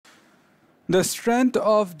The strength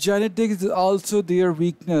of genetics is also their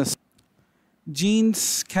weakness.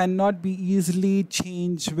 Genes cannot be easily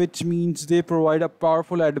changed, which means they provide a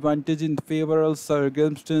powerful advantage in favorable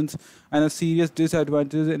circumstances and a serious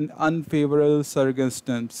disadvantage in unfavorable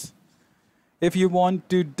circumstances. If you want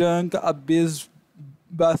to dunk a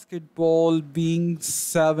basketball, being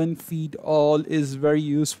 7 feet tall is very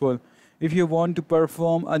useful. If you want to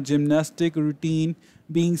perform a gymnastic routine,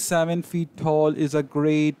 being 7 feet tall is a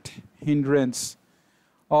great hindrance.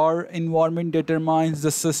 Our environment determines the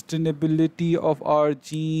sustainability of our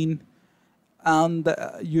gene and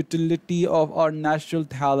the utility of our natural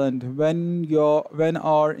talent. When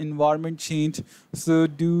our environment change, so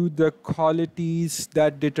do the qualities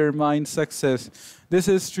that determine success. This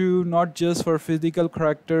is true not just for physical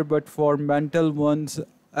character but for mental ones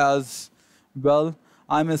as well.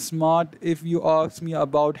 I'm smart if you ask me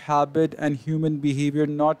about habit and human behavior,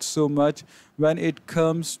 not so much when it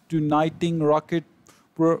comes to knighting, rocket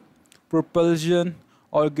pro- propulsion,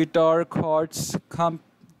 or guitar chords.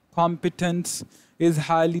 Competence is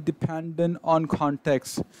highly dependent on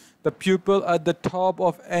context. The people at the top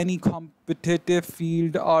of any competitive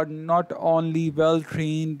field are not only well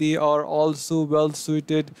trained, they are also well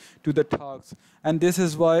suited to the task. And this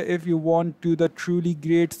is why, if you want to the truly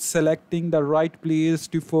great, selecting the right place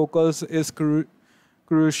to focus is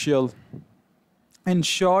crucial. In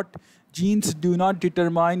short, genes do not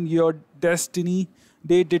determine your destiny,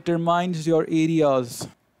 they determine your areas.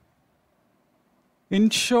 In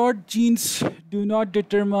short, genes do not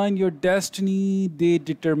determine your destiny, they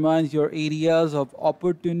determine your areas of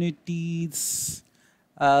opportunities.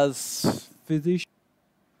 As physician,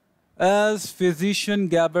 physician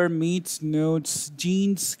Gaber Meets notes,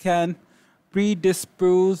 genes can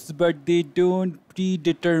predispose, but they don't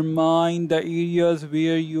predetermine. The areas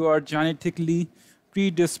where you are genetically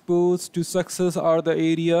predisposed to success are the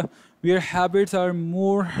area where habits are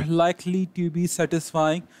more likely to be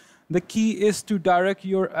satisfying. The key is to direct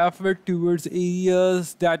your effort towards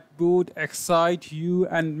areas that both excite you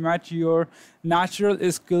and match your natural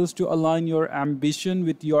skills to align your ambition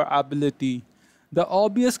with your ability. The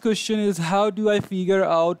obvious question is, how do I figure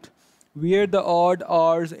out where the odds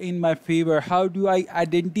are in my favor? How do I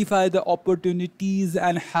identify the opportunities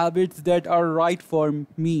and habits that are right for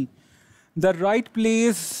me? The right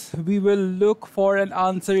place we will look for an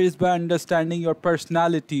answer is by understanding your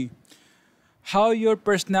personality. How your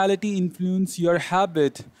personality influences your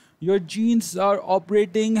habit. Your genes are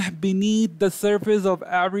operating beneath the surface of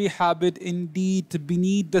every habit, indeed,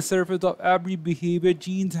 beneath the surface of every behavior.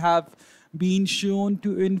 Genes have been shown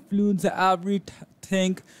to influence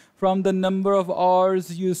everything from the number of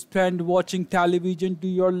hours you spend watching television to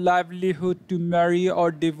your livelihood to marry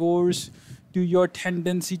or divorce to your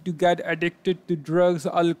tendency to get addicted to drugs,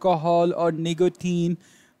 alcohol, or nicotine.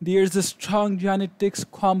 There's a strong genetics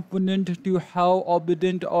component to how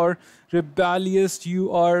obedient or rebellious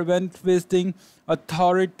you are when facing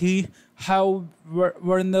authority, how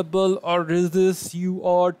vulnerable or resist you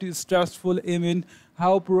are to stressful event,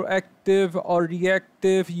 how proactive or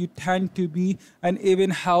reactive you tend to be, and even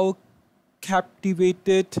how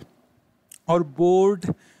captivated or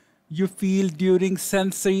bored you feel during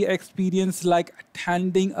sensory experience like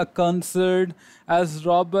attending a concert. As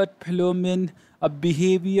Robert Plomin, a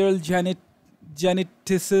behavioral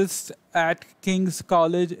geneticist at King's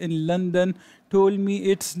College in London, told me,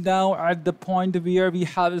 it's now at the point where we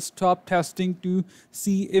have stopped testing to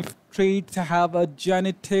see if traits have a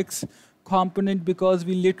genetics component because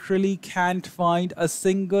we literally can't find a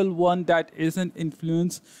single one that isn't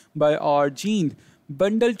influenced by our gene.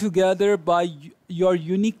 Bundled together by your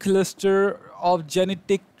unique cluster of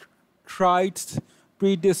genetic traits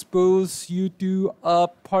predispose you to a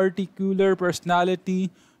particular personality.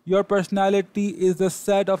 Your personality is a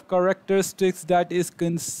set of characteristics that is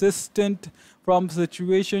consistent from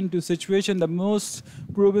situation to situation. The most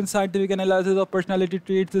proven scientific analysis of personality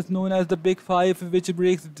traits is known as the Big Five, which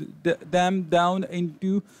breaks them down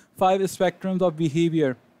into five spectrums of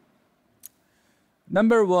behavior.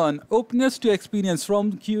 Number one, openness to experience,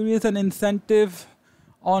 from curious and incentive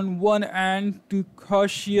on one end to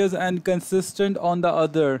cautious and consistent on the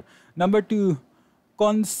other. Number two,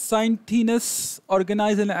 conscientiousness,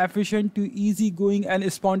 organized and efficient to easygoing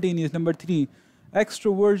and spontaneous. Number three,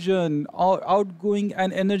 extroversion, outgoing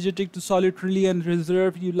and energetic to solitarily and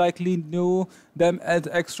reserved. You likely know them as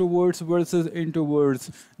extroverts versus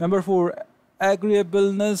introverts. Number four,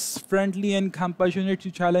 agreeableness, friendly and compassionate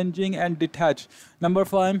to challenging and detached. Number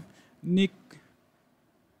five,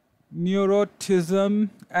 neuroticism,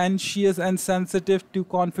 anxious and sensitive to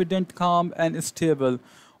confident, calm and stable.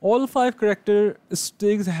 All five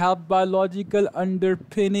characteristics have biological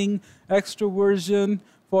underpinning. Extroversion,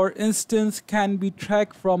 for instance, can be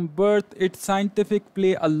tracked from birth. Its scientific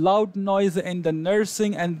play a loud noise in the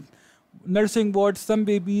nursing ward. Some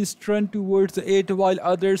babies turn towards it while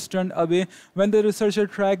others turn away. When the researcher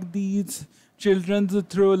tracked these children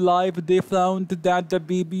through life, they found that the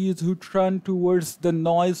babies who turned towards the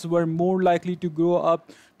noise were more likely to grow up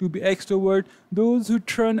to be extrovert. Those who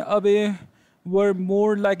turn away were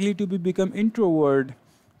more likely to become introvert.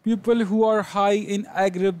 People who are high in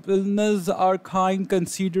agreeableness are kind,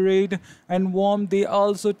 considerate, and warm. They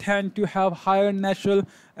also tend to have higher natural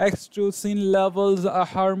oxytocin levels, a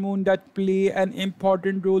hormone that play an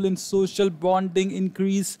important role in social bonding,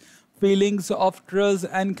 increase feelings of trust,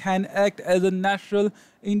 and can act as a natural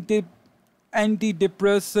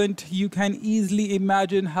antidepressant. You can easily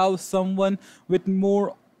imagine how someone with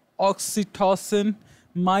more oxytocin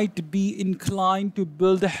might be inclined to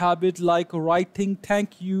build a habit like writing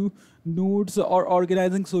thank you notes or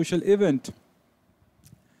organizing social event.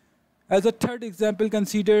 As a third example,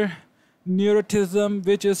 consider neuroticism,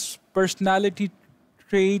 which is personality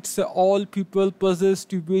traits all people possess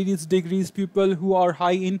to various degrees. People who are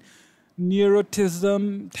high in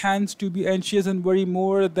neuroticism tends to be anxious and worry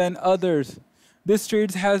more than others. This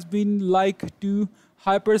trait has been likened to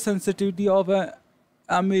hypersensitivity of a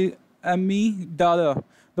amygdala,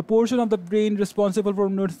 the portion of the brain responsible for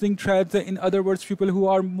noticing threats. In other words, people who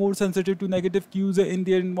are more sensitive to negative cues in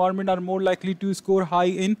their environment are more likely to score high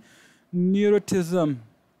in neuroticism.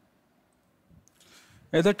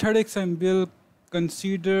 As a third example,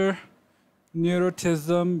 consider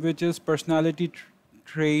neuroticism, which is personality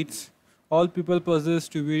traits all people possess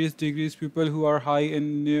to various degrees. People who are high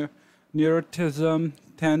in neuroticism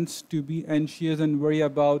tends to be anxious and worry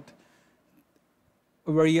about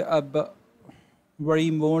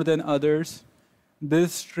worry more than others.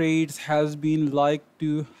 This trait has been likened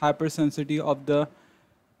to hypersensitivity of the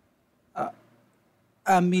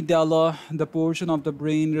amygdala, the portion of the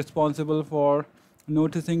brain responsible for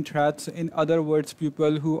noticing threats. In other words,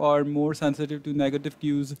 people who are more sensitive to negative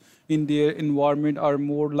cues in their environment are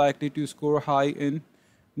more likely to score high in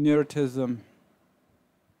neuroticism.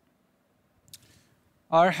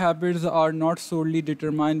 Our habits are not solely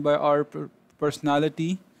determined by our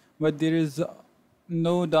personality, but there is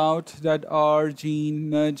no doubt that our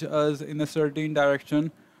genes nudge us in a certain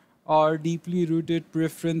direction. Our deeply rooted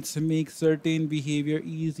preference makes certain behavior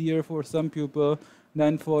easier for some people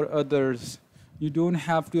than for others. You don't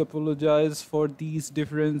have to apologize for these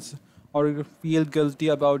differences or feel guilty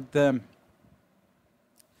about them,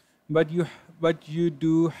 but you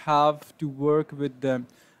do have to work with them.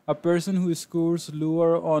 A person who scores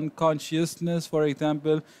lower on consciousness, for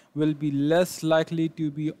example, will be less likely to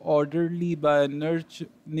be orderly by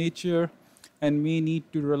nature and may need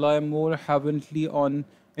to rely more heavily on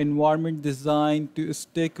environment design to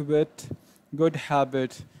stick with good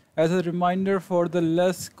habits. As a reminder for the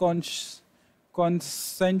less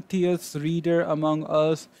conscientious reader among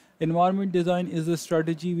us, environment design is a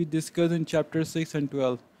strategy we discuss in chapter 6 and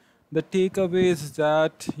 12. The takeaway is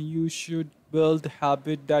that you should build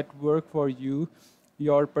habits that work for you,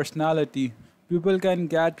 your personality. People can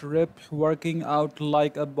get ripped working out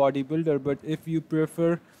like a bodybuilder, but if you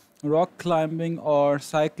prefer rock climbing or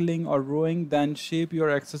cycling or rowing, then shape your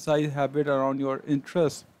exercise habit around your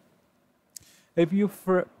interests. If you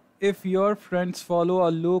if your friends follow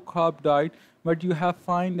a low carb diet, but you have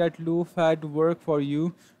find that low fat work for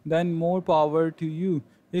you, then more power to you.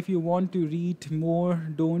 If you want to read more,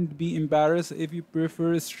 don't be embarrassed. If you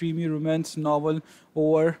prefer a streamy romance novel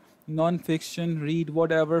or non-fiction, read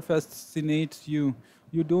whatever fascinates you.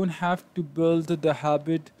 You don't have to build the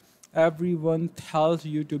habit everyone tells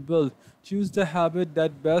you to build. Choose the habit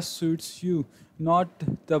that best suits you, not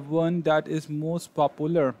the one that is most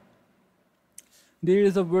popular. There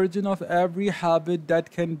is a version of every habit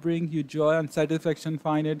that can bring you joy and satisfaction.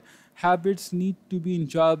 Find it. Habits need to be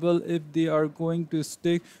enjoyable if they are going to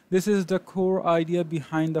stick. This is the core idea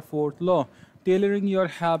behind the fourth law. Tailoring your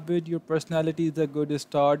habit, your personality is a good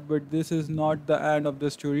start, but this is not the end of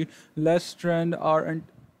the story. Let's turn our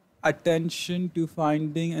attention to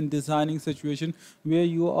finding and designing situation where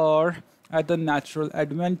you are at a natural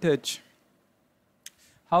advantage.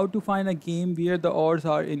 How to find a game where the odds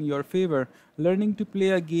are in your favor. Learning to play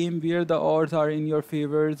a game where the odds are in your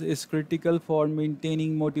favor is critical for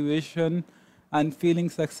maintaining motivation and feeling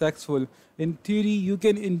successful. In theory, you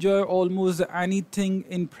can enjoy almost anything.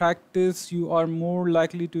 In practice, you are more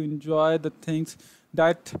likely to enjoy the things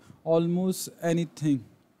that almost anything.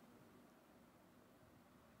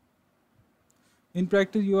 In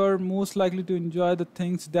practice, you are most likely to enjoy the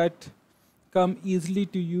things that come easily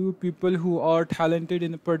to you. People who are talented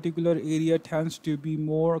in a particular area tends to be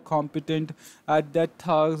more competent at that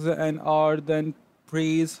task and are then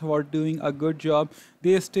praised for doing a good job.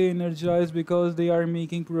 They stay energized because they are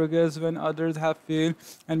making progress when others have failed,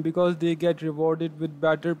 and because they get rewarded with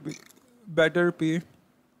better pay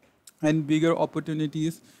and bigger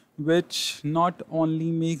opportunities, which not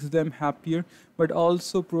only makes them happier but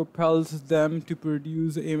also propels them to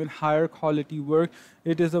produce even higher quality work.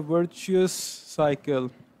 It is a virtuous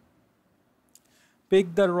cycle.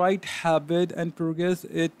 Pick the right habit and progress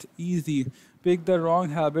it easy. Pick the wrong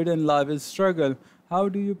habit and life is struggle. How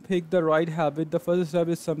do you pick the right habit? The first step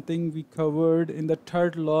is something we covered in the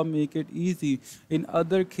third law, make it easy. In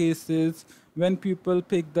other cases, when people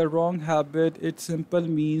pick the wrong habit, it simple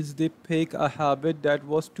means they pick a habit that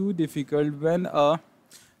was too difficult. When a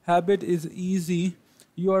habit is easy,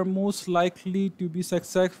 you are most likely to be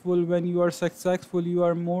successful. When you are successful, you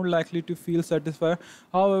are more likely to feel satisfied.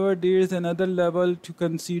 However, there is another level to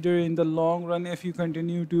consider in the long run. If you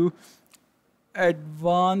continue to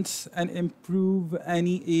advance and improve,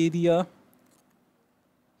 any area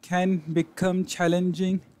can become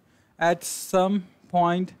challenging. At some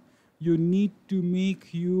point, you need to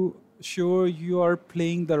make you sure you are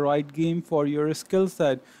playing the right game for your skill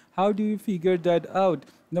set. How do you figure that out?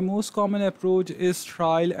 The most common approach is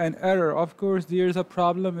trial and error. Of course, there's a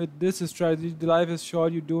problem with this strategy. Life is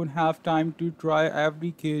short. You don't have time to try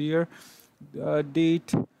every career,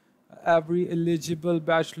 date every eligible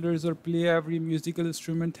bachelor's, or play every musical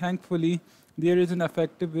instrument. Thankfully, there is an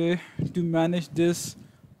effective way to manage this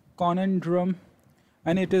conundrum,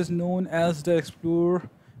 and it is known as the explore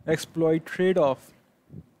exploit trade off.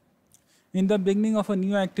 In the beginning of a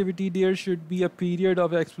new activity, there should be a period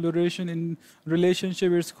of exploration. In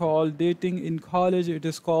relationship, it's called dating. In college, it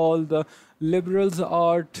is called the liberals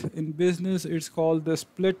art. In business, it's called the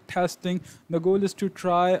split testing. The goal is to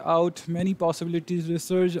try out many possibilities,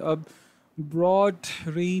 research a broad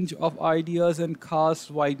range of ideas, and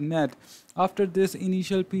cast wide net. After this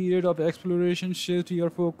initial period of exploration, shift your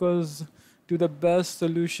focus to the best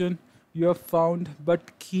solution you have found,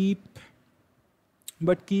 but keep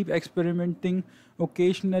experimenting.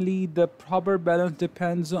 Occasionally, the proper balance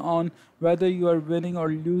depends on whether you are winning or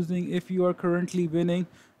losing. If you are currently winning,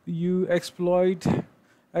 you exploit.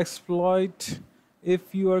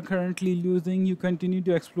 If you are currently losing, you continue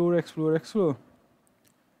to explore.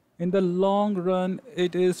 In the long run,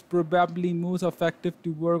 it is probably most effective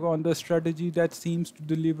to work on the strategy that seems to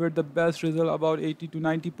deliver the best result about 80 to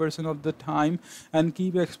 90% of the time, and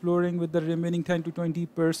keep exploring with the remaining 10 to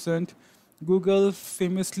 20%. Google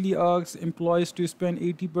famously asks employees to spend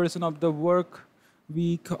 80% of the work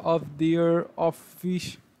week of their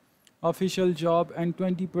official job and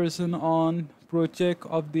 20% on project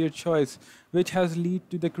of their choice, which has led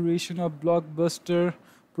to the creation of blockbuster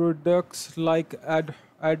products like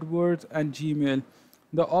AdWords and Gmail.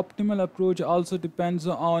 The optimal approach also depends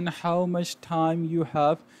on how much time you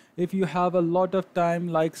have. If you have a lot of time,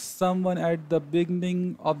 like someone at the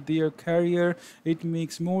beginning of their career, it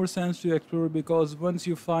makes more sense to explore, because once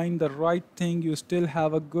you find the right thing, you still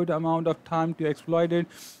have a good amount of time to exploit it.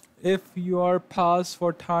 If you are paused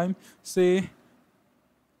for time, say,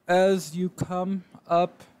 as you come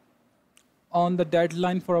up on the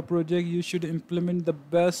deadline for a project, you should implement the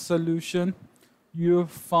best solution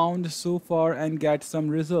you've found so far and get some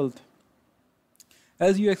result.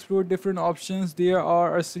 As you explore different options, there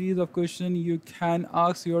are a series of questions you can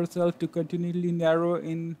ask yourself to continually narrow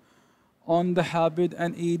in on the habit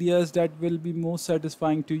and areas that will be most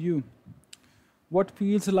satisfying to you. What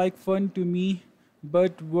feels like fun to me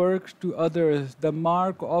but work to others? The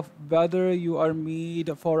mark of whether you are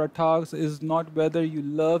made for a task is not whether you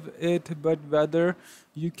love it, but whether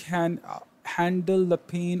you can handle the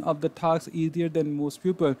pain of the task easier than most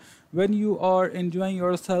people. When you are enjoying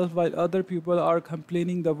yourself while other people are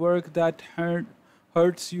complaining, the work that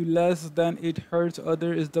hurts you less than it hurts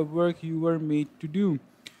others is the work you were made to do.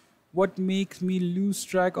 What makes me lose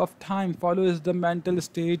track of time follows the mental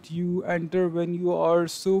state you enter when you are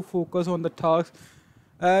so focused on the task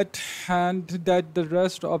at hand that the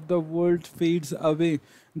rest of the world fades away.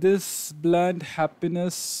 This bland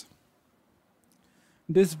happiness,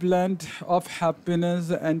 this blend of happiness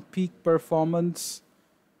and peak performance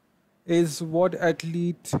is what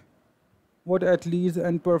athletes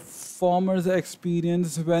and performers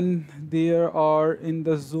experience when they are in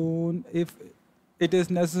the zone. If it is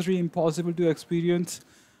necessary impossible to experience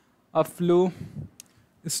a flow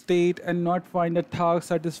state and not find a task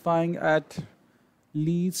satisfying at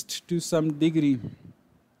least to some degree.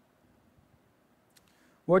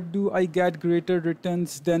 What do I get greater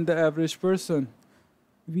returns than the average person?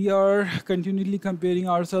 We are continually comparing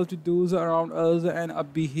ourselves to those around us, and a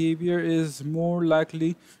behavior is more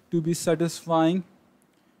likely to be satisfying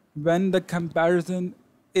when the comparison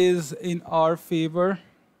is in our favor.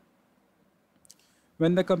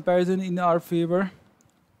 When the comparison in our favor,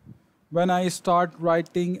 when I start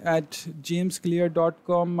writing at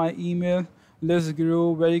jamesclear.com, my email list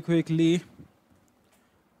grew very quickly.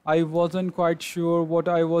 I wasn't quite sure what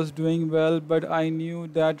I was doing well, but I knew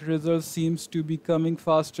that results seems to be coming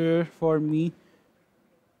faster for me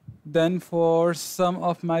than for some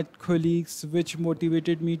of my colleagues, which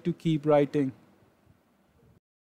motivated me to keep writing.